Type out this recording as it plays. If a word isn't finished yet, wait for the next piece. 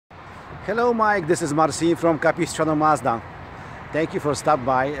Hello Mike, this is Marcin from CapoMazda. Thank you for stopping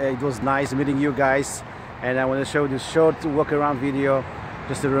by. It was nice meeting you guys, and I want to show this short walk around video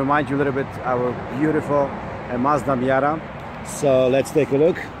just to remind you a little bit our beautiful Mazda Miata. So let's take a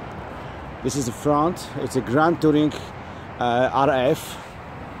look. This is the front. It's a Grand Touring RF.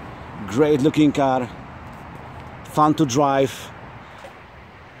 Great looking car, fun to drive,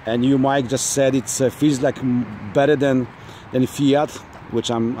 and you Mike just said it feels like better than Fiat, which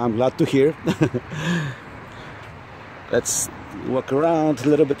I'm glad to hear. Let's walk around a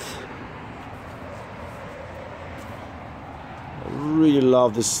little bit. I really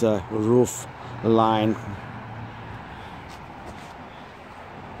love this roof line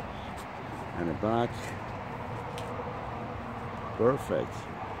and the back. Perfect.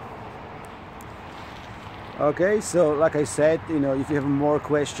 Okay, so like I said, if you have more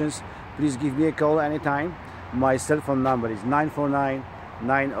questions, please give me a call anytime. My cell phone number is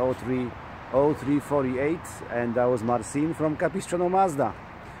 949-903-0348, and that was Marcin from CapoMazda.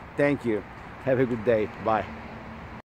 Thank you. Have a good day. Bye.